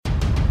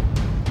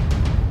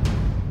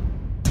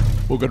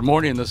Well, good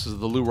morning. This is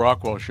the Lou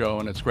Rockwell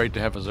Show, and it's great to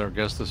have as our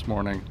guest this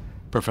morning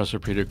Professor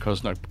Peter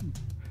Kuznick.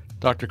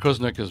 Dr.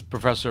 Kuznick is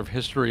professor of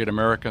history at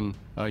American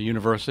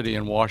University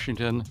in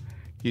Washington.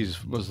 He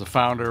was the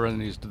founder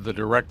and he's the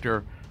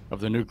director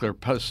of the Nuclear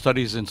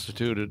Studies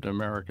Institute at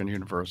American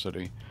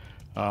University.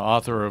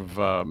 Author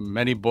of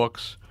many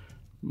books,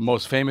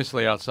 most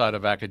famously outside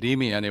of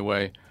academia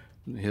anyway,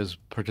 his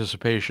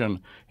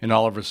participation in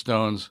Oliver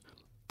Stone's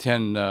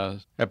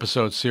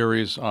 10-episode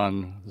series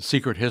on the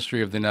secret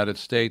history of the United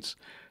States,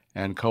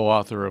 and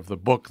co-author of the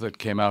book that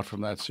came out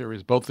from that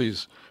series. Both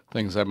these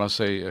things, I must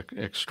say,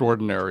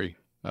 extraordinary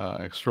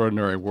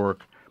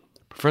work.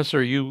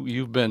 Professor,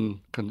 you've been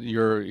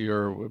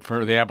you're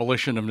for the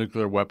abolition of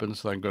nuclear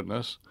weapons. Thank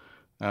goodness.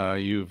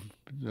 You've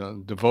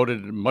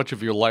devoted much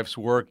of your life's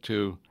work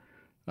to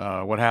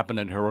what happened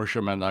in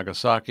Hiroshima and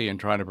Nagasaki and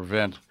trying to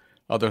prevent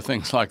other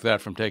things like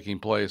that from taking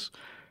place.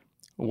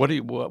 What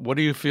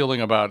are you feeling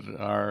about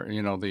our,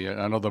 I know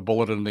the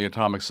Bulletin of the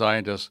Atomic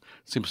Scientists,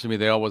 seems to me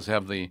they always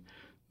have the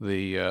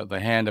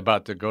hand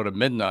about to go to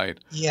midnight.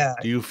 Yeah.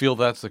 Do you feel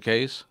that's the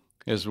case?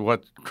 Is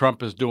what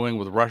Trump is doing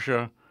with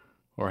Russia,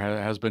 or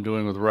has been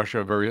doing with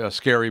Russia, a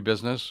scary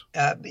business?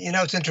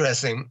 It's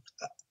interesting.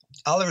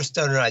 Oliver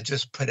Stone and I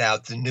just put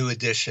out the new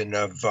edition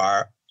of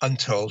our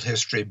Untold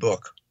History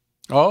book.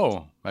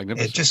 Oh,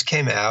 magnificent. It just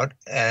came out,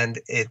 and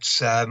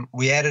it's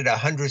we added a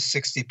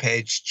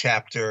 160-page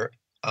chapter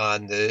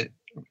on the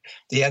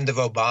end of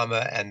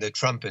Obama and the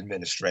Trump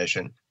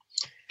administration.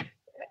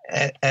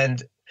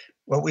 And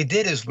what we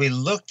did is we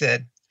looked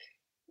at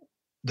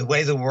the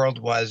way the world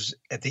was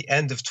at the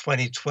end of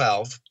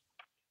 2012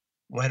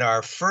 when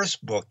our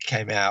first book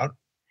came out.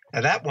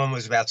 And that one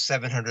was about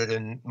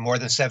more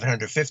than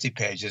 750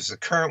 pages. The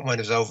current one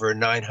is over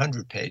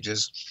 900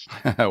 pages.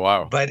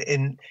 Wow. But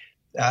in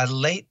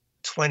late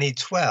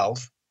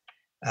 2012,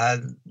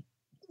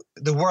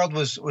 the world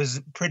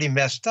was pretty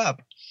messed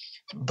up.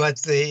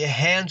 But the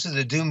hands of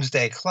the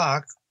doomsday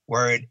clock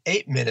were at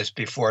 8 minutes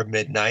before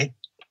midnight.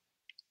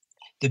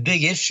 The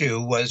big issue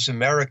was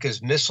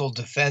America's missile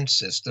defense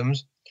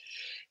systems.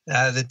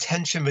 The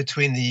tension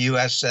between the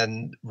U.S.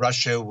 and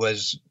Russia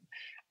was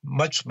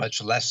much,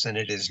 much less than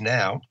it is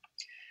now.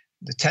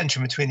 The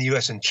tension between the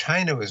U.S. and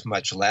China was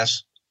much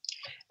less.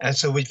 And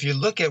so if you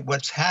look at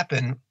what's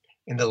happened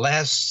in the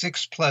last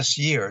 6+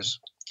 years,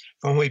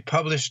 from when we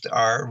published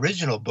our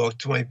original book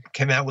to when we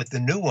came out with the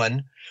new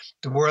one,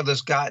 the world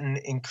has gotten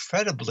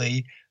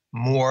incredibly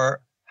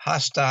more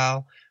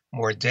hostile,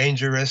 more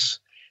dangerous.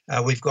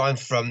 We've gone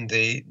from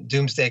the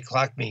doomsday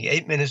clock being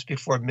 8 minutes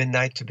before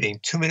midnight to being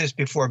 2 minutes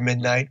before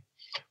midnight.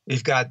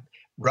 We've got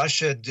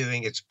Russia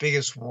doing its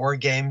biggest war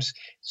games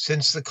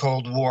since the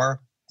Cold War,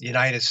 the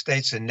United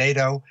States and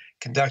NATO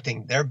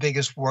conducting their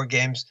biggest war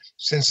games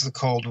since the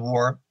Cold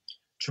War.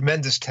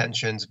 Tremendous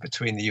tensions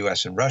between the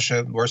U.S. and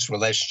Russia, worst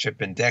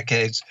relationship in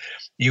decades,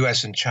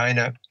 U.S. and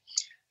China.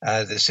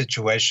 The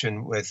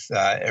situation with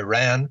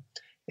Iran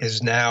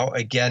is now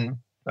again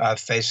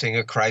facing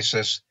a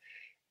crisis.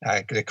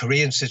 The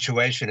Korean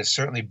situation is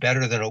certainly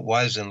better than it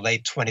was in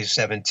late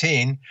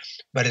 2017,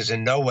 but is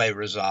in no way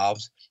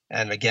resolved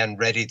and again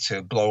ready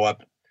to blow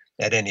up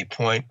at any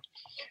point.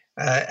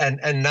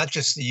 And not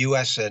just the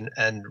U.S.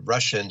 and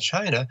Russia and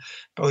China,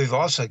 but we've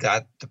also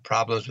got the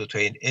problems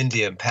between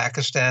India and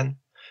Pakistan,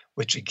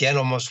 which again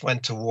almost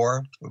went to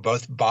war. We're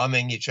both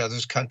bombing each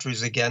other's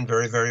countries again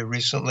very, very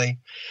recently.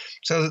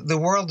 So the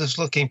world is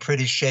looking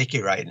pretty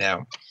shaky right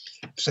now.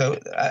 So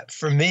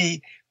for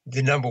me,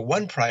 the number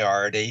one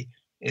priority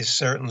is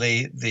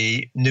certainly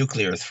the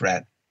nuclear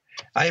threat.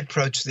 I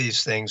approach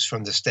these things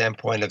from the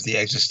standpoint of the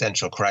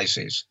existential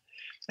crises.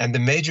 And the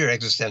major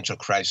existential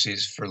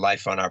crises for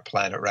life on our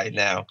planet right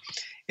now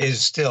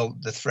is still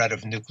the threat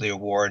of nuclear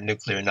war and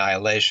nuclear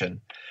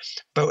annihilation.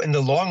 But in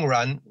the long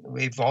run,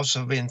 we've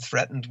also been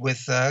threatened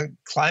with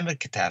climate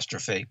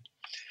catastrophe.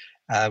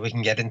 We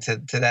can get into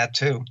that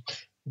too.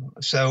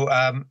 So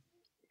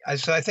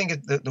I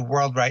think the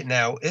world right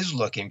now is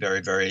looking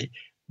very, very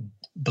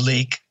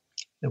bleak,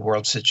 the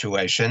world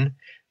situation.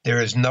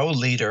 There is no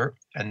leader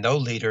and no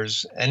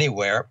leaders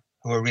anywhere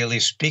who are really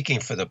speaking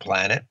for the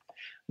planet.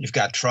 You've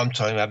got Trump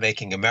talking about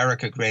making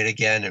America great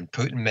again, and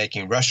Putin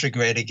making Russia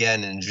great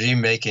again, and Xi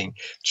making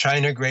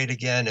China great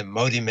again, and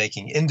Modi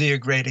making India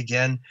great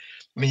again.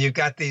 I mean, you've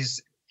got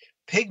these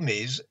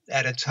pygmies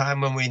at a time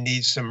when we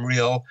need some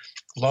real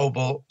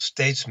global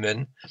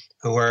statesmen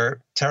who are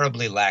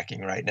terribly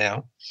lacking right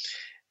now.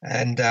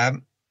 And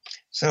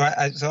so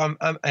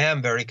I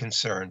am very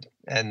concerned,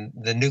 and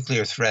the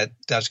nuclear threat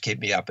does keep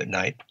me up at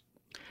night.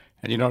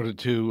 And,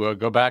 to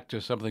go back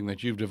to something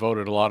that you've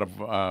devoted a lot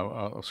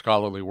of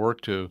scholarly work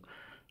to,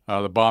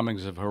 the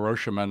bombings of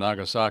Hiroshima and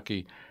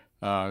Nagasaki,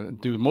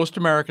 do most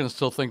Americans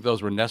still think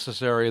those were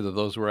necessary, that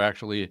those were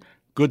actually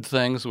good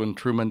things when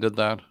Truman did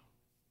that?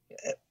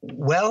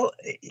 Well,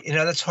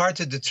 that's hard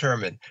to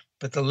determine.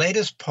 But the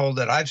latest poll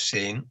that I've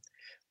seen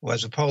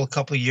was a poll a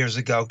couple of years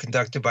ago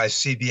conducted by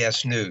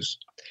CBS News.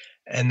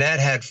 And that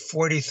had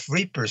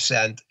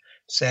 43%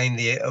 saying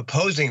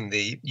opposing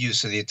the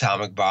use of the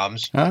atomic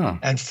bombs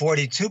and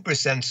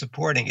 42%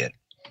 supporting it.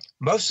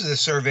 Most of the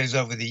surveys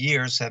over the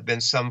years have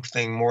been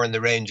something more in the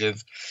range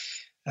of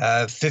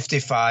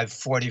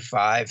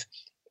 55-45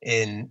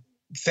 in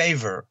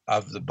favor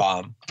of the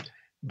bomb.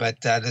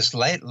 But this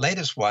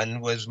latest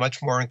one was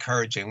much more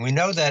encouraging. We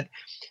know that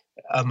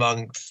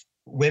among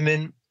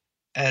women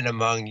and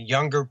among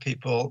younger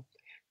people,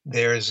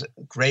 there's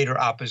greater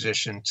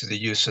opposition to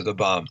the use of the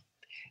bomb.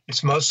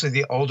 It's mostly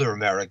the older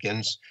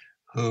Americans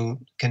who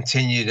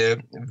continue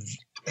to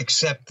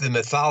accept the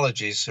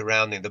mythology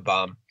surrounding the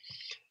bomb,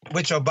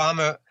 which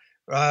Obama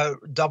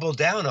doubled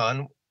down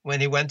on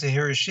when he went to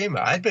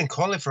Hiroshima. I'd been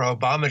calling for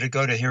Obama to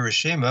go to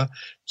Hiroshima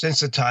since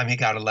the time he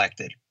got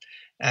elected.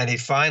 And he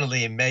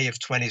finally, in May of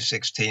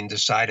 2016,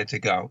 decided to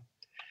go.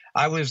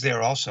 I was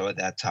there also at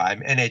that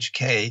time.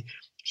 NHK,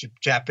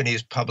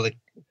 Japanese public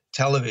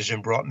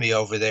television, brought me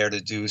over there to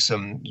do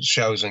some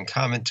shows and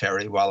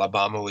commentary while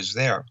Obama was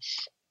there.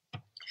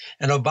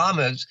 And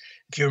Obama's,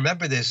 if you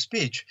remember this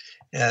speech,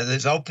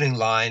 his opening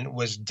line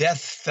was,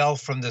 "Death fell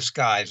from the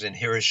skies in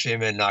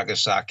Hiroshima and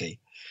Nagasaki."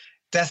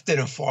 Death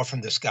didn't fall from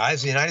the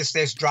skies. The United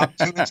States dropped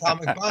 2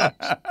 atomic bombs.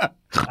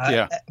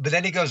 Yeah. But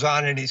then he goes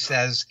on and he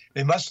says,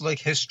 we must look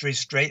history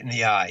straight in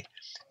the eye.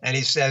 And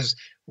he says,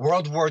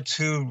 World War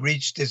II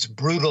reached its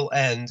brutal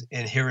end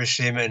in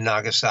Hiroshima and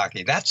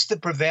Nagasaki. That's the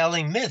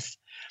prevailing myth.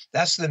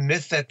 That's the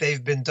myth that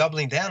they've been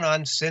doubling down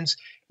on since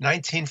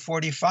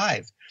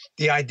 1945.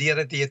 The idea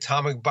that the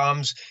atomic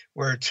bombs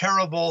were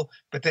terrible,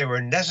 but they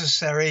were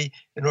necessary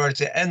in order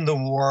to end the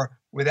war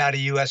without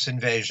a U.S.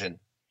 invasion.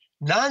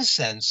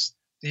 Nonsense.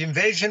 The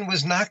invasion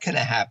was not going to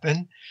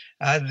happen.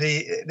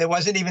 There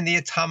wasn't even the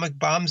atomic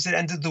bombs that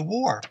ended the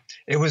war.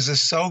 It was the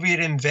Soviet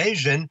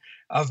invasion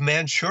of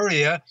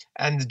Manchuria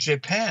and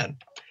Japan,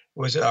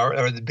 or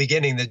the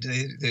beginning,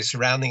 the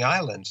surrounding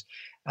islands.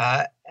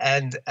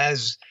 And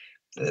as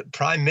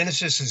Prime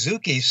Minister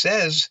Suzuki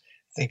says,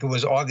 I think it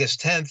was August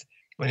 10th,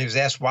 when he was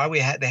asked why they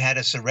had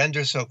to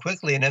surrender so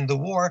quickly and end the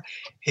war,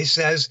 he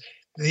says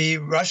the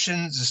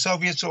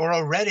Soviets are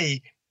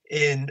already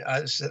in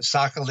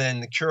Sakhalin,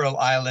 the Kuril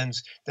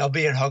Islands. They'll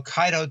be in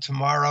Hokkaido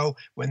tomorrow.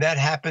 When that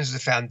happens, the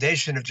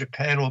foundation of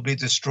Japan will be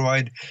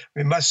destroyed.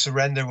 We must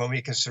surrender when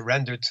we can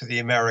surrender to the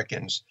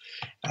Americans.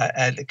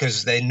 And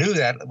because they knew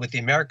that with the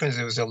Americans,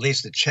 there was at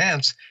least a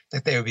chance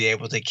that they would be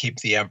able to keep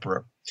the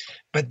emperor.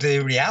 But the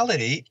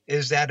reality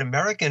is that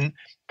American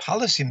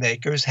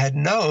policymakers had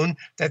known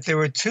that there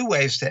were 2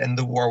 ways to end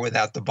the war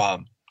without the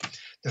bomb.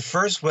 The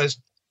first was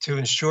to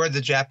ensure the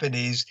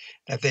Japanese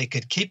that they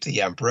could keep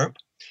the emperor,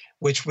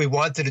 which we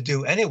wanted to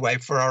do anyway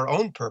for our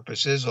own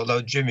purposes,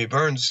 although Jimmy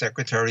Burns,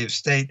 Secretary of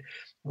State,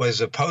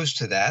 was opposed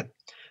to that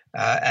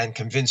and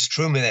convinced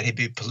Truman that he'd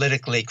be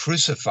politically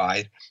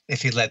crucified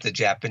if he let the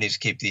Japanese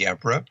keep the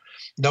emperor.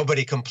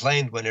 Nobody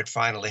complained when it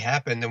finally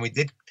happened, and we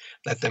did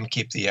let them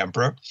keep the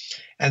emperor.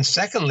 And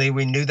secondly,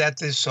 we knew that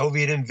the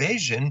Soviet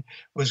invasion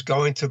was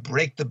going to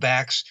break the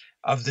backs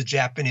of the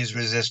Japanese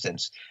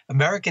resistance.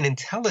 American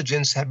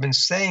intelligence had been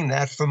saying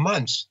that for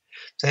months,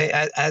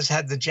 as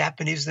had the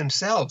Japanese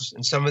themselves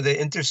in some of the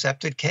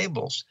intercepted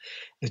cables.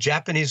 The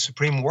Japanese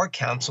Supreme War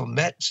Council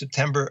met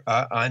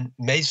on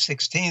May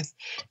 16th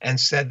and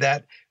said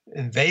that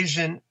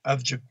invasion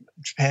of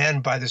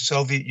Japan by the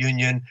Soviet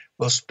Union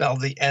will spell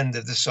the end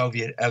of spell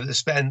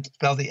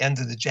the end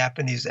of the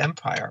Japanese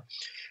Empire.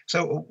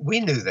 So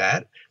we knew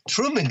that.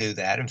 Truman knew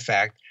that. In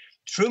fact,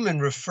 Truman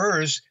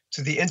refers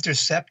to the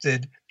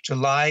intercepted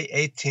July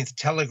 18th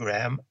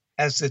telegram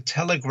as the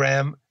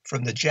telegram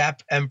from the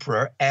Jap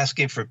emperor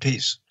asking for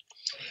peace.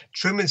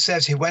 Truman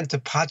says he went to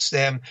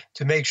Potsdam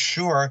to make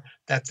sure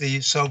that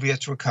the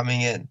Soviets were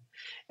coming in.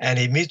 And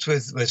he meets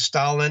with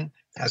Stalin,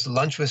 has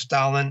lunch with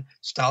Stalin.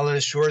 Stalin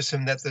assures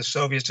him that the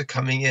Soviets are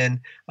coming in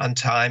on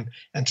time.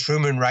 And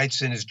Truman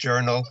writes in his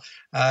journal,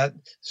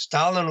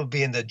 Stalin will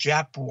be in the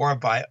Jap war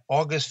by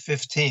August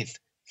 15th.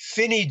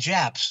 Finny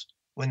Japs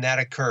when that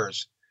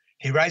occurs.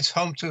 He writes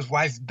home to his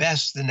wife,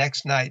 Bess, the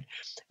next night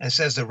and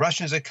says the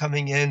Russians are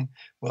coming in.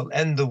 We'll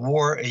end the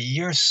war a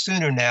year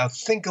sooner now.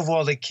 Think of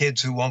all the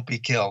kids who won't be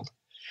killed.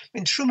 I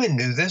mean, Truman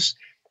knew this.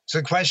 So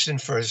the question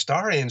for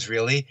historians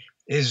really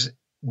is,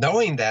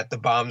 knowing that the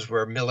bombs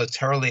were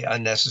militarily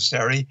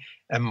unnecessary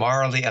and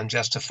morally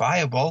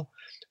unjustifiable,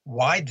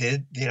 why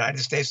did the United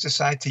States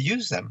decide to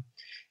use them?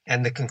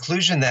 And the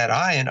conclusion that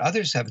I and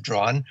others have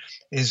drawn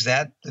is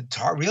that the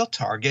real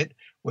target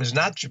was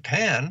not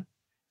Japan.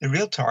 The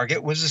real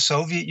target was the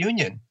Soviet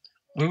Union.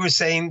 We were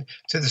saying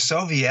to the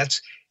Soviets,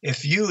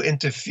 if you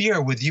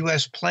interfere with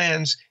U.S.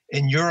 plans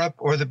in Europe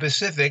or the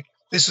Pacific,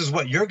 this is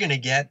what you're going to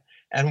get,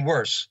 and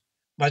worse,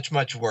 much,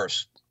 much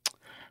worse.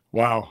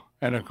 Wow.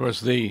 And of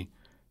course, in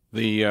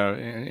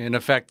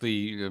effect, I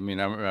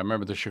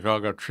remember the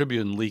Chicago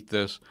Tribune leaked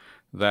this,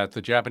 that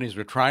the Japanese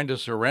were trying to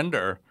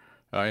surrender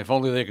if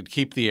only they could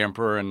keep the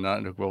emperor and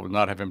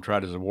not have him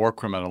tried as a war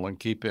criminal and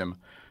keep him,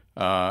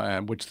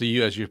 and which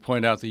as you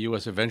point out, the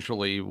U.S.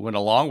 eventually went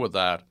along with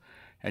that,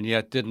 and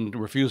yet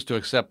refuse to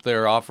accept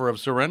their offer of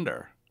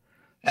surrender.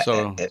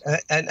 So,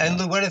 And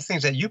yeah. one of the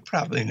things that you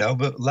probably know,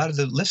 but a lot of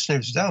the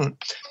listeners don't,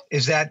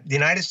 is that the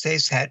United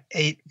States had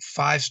 8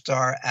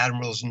 five-star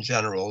admirals and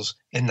generals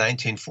in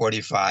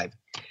 1945.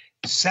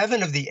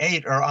 7 of the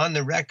 8 are on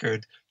the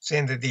record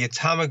saying that the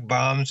atomic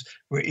bombs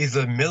were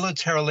either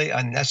militarily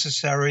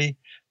unnecessary,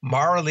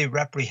 morally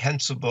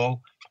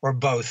reprehensible, or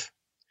both.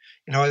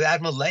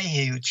 Admiral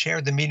Leahy, who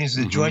chaired the meetings of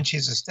the Hmm. Joint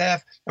Chiefs of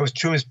Staff and was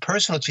Truman's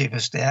personal chief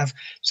of staff,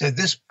 said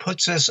this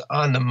puts us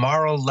on the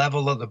moral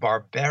level of the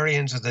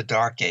barbarians of the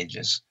Dark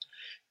Ages.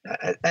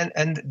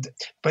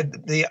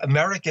 But the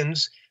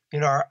Americans,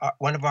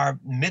 one of our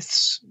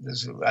myths,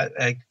 is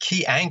a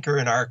key anchor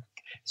in our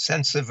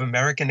sense of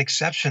American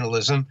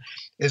exceptionalism,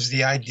 is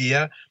the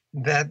idea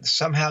that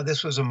somehow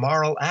this was a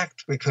moral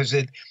act because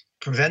it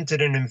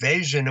prevented an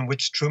invasion in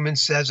which Truman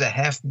says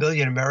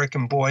 500,000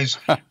 American boys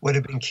would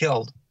have been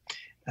killed.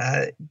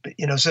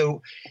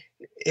 So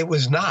it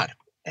was not,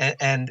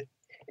 and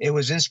it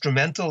was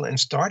instrumental in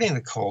starting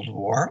the Cold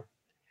War,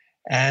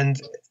 and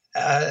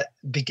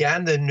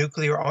began the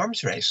nuclear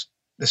arms race.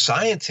 The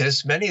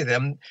scientists, many of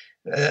them,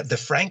 the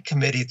Frank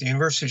Committee at the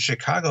University of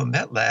Chicago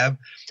Met Lab,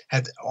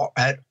 had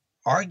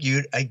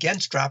argued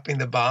against dropping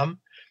the bomb,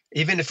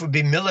 even if it would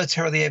be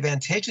militarily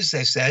advantageous,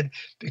 they said,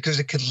 because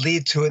it could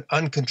lead to an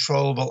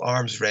uncontrollable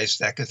arms race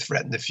that could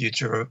threaten the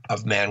future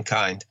of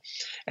mankind.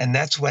 And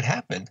that's what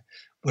happened.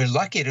 We're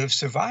lucky to have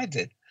survived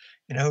it.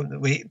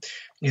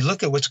 You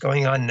look at what's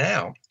going on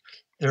now.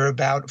 There are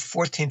about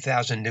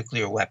 14,000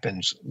 nuclear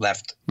weapons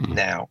left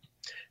now,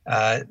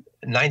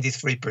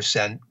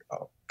 93%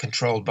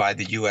 controlled by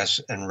the US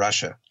and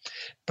Russia.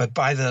 But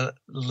by the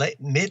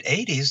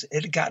mid-'80s,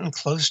 it had gotten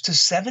close to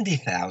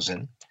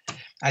 70,000.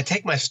 I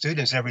take my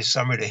students every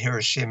summer to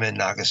Hiroshima and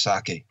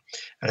Nagasaki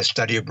at a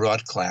study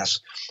abroad class,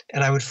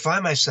 and I would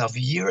find myself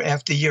year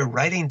after year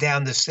writing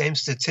down the same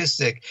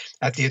statistic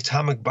at the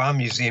Atomic Bomb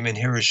Museum in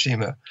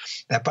Hiroshima,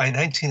 that by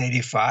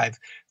 1985,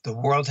 the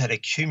world had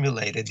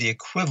accumulated the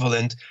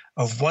equivalent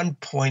of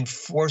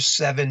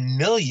 1.47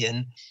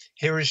 million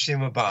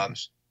Hiroshima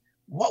bombs.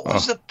 What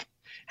was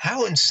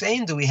how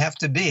insane do we have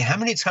to be? How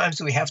many times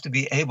do we have to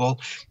be able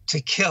to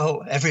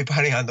kill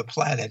everybody on the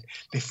planet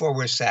before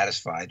we're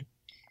satisfied?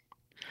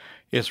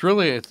 It's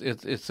really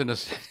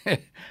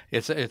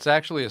it's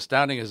actually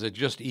astounding. Is it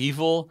just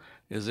evil?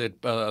 Is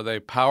it are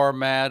they power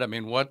mad? I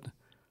mean,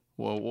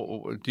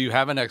 do you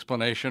have an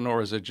explanation,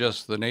 or is it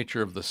just the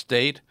nature of the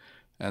state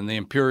and the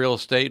imperial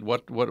state?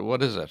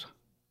 What is it?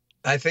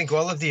 I think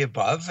all of the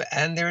above,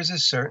 and there's a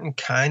certain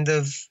kind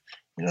of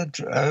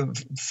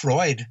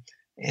Freud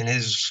in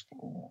his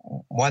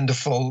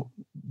wonderful,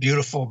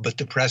 beautiful but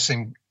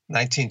depressing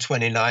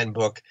 1929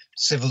 book,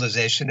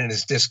 Civilization and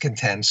Its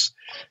Discontents,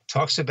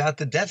 talks about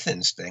the death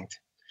instinct.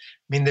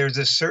 I mean, there's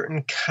a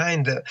certain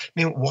kind of,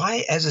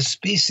 why as a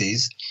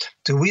species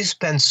do we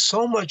spend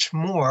so much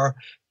more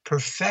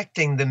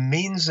perfecting the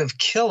means of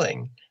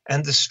killing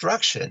and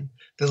destruction,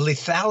 the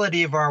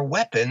lethality of our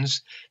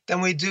weapons,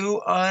 than we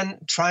do on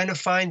trying to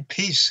find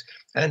peace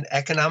and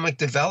economic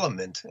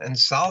development and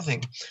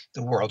solving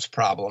the world's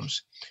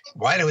problems?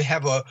 Why do we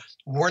have a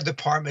War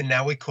Department,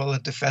 now we call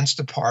it Defense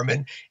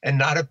Department, and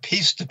not a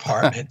Peace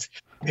Department?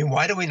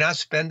 Why do we not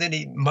spend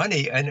any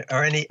money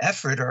or any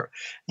effort? Or,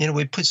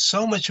 we put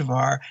so much of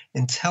our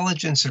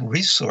intelligence and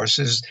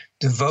resources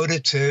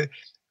devoted to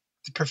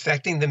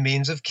perfecting the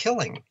means of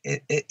killing.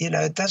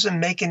 It doesn't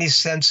make any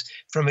sense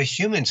from a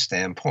human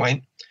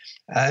standpoint.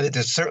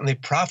 There's certainly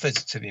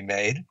profits to be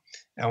made.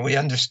 And we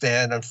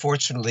understand,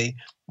 unfortunately,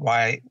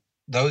 why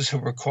those who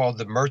were called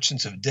the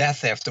merchants of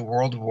death after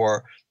World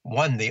War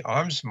I, the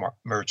arms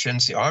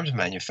merchants, the arms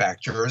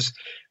manufacturers,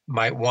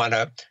 might want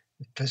to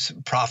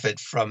profit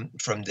from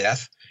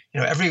death.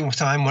 Every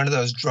time one of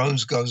those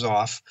drones goes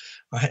off,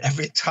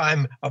 every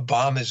time a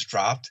bomb is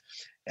dropped,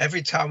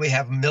 every time we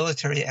have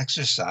military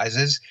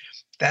exercises,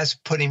 that's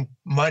putting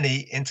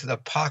money into the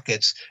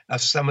pockets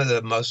of some of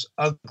the most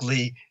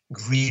ugly,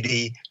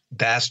 greedy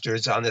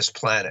bastards on this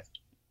planet.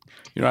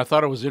 I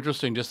thought it was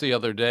interesting just the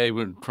other day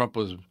when Trump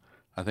was,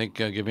 I think,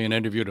 giving an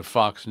interview to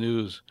Fox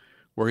News,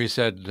 where he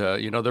said,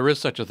 there is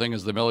such a thing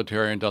as the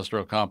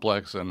military-industrial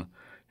complex, and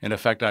in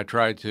effect, I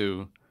tried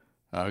to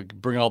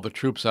bring all the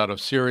troops out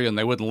of Syria, and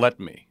they wouldn't let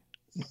me.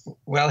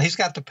 Well, he's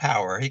got the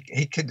power.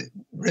 He could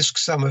risk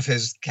some of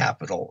his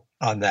capital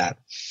on that.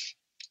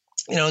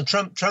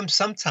 Trump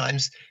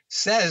sometimes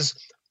says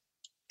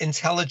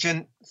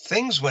intelligent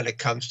things when it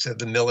comes to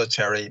the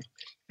military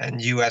and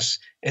U.S.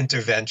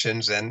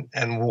 interventions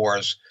and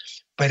wars,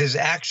 but his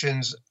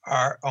actions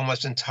are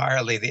almost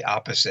entirely the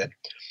opposite.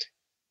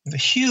 The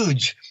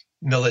huge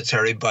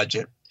military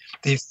budget,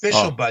 the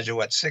official budget,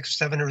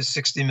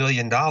 $760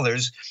 million,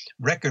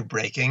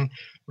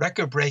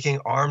 record-breaking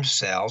arms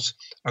sales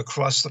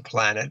across the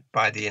planet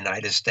by the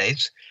United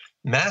States,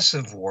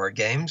 massive war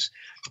games.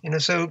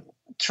 So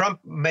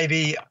Trump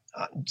maybe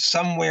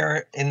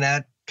somewhere in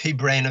that pea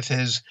brain of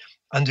his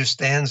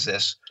understands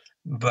this,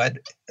 but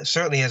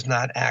certainly has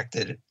not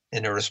acted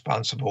in a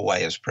responsible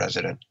way as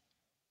president.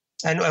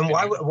 And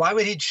why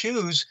would he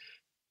choose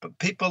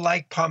people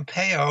like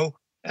Pompeo,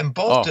 and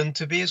Bolton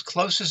to be his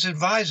closest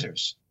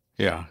advisors.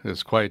 Yeah, I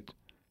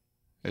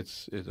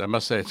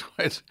must say,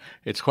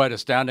 it's quite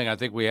astounding. I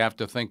think we have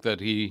to think that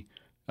he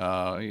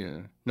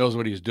knows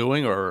what he's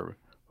doing, or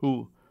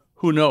who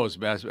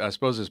knows? I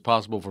suppose it's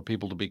possible for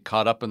people to be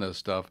caught up in this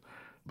stuff,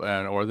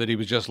 or that he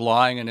was just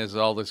lying in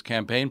all his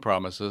campaign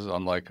promises,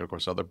 unlike, of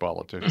course, other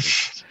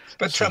politicians.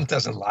 But Trump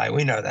doesn't lie.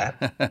 We know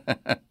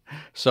that.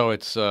 So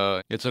it's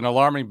an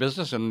alarming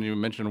business. And you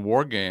mentioned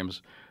war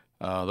games.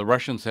 The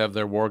Russians have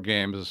their war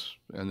games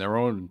in their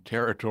own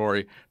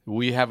territory.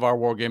 We have our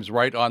war games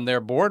right on their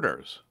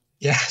borders.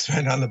 Yes,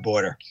 right on the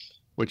border.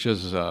 Which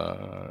is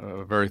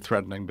a very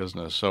threatening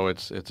business. So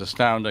it's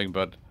astounding.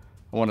 But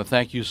I want to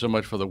thank you so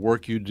much for the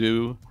work you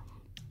do,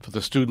 for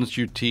the students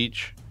you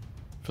teach,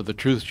 for the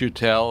truths you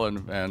tell,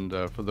 and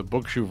for the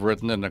books you've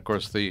written. And of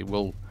course,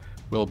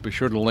 we'll be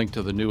sure to link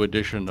to the new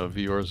edition of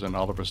yours and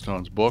Oliver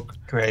Stone's book.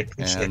 Great,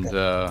 appreciate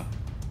that.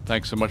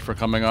 Thanks so much for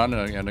coming on,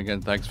 and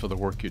again, thanks for the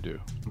work you do.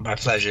 My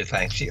pleasure.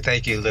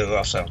 Thank you, Lou.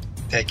 Also,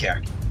 take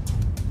care.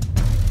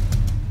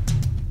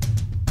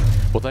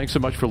 Well, thanks so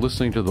much for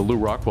listening to the Lou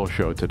Rockwell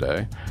Show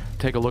today.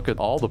 Take a look at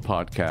all the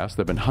podcasts.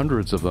 There have been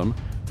hundreds of them.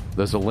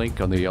 There's a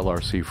link on the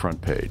LRC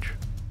front page.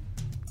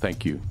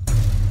 Thank you.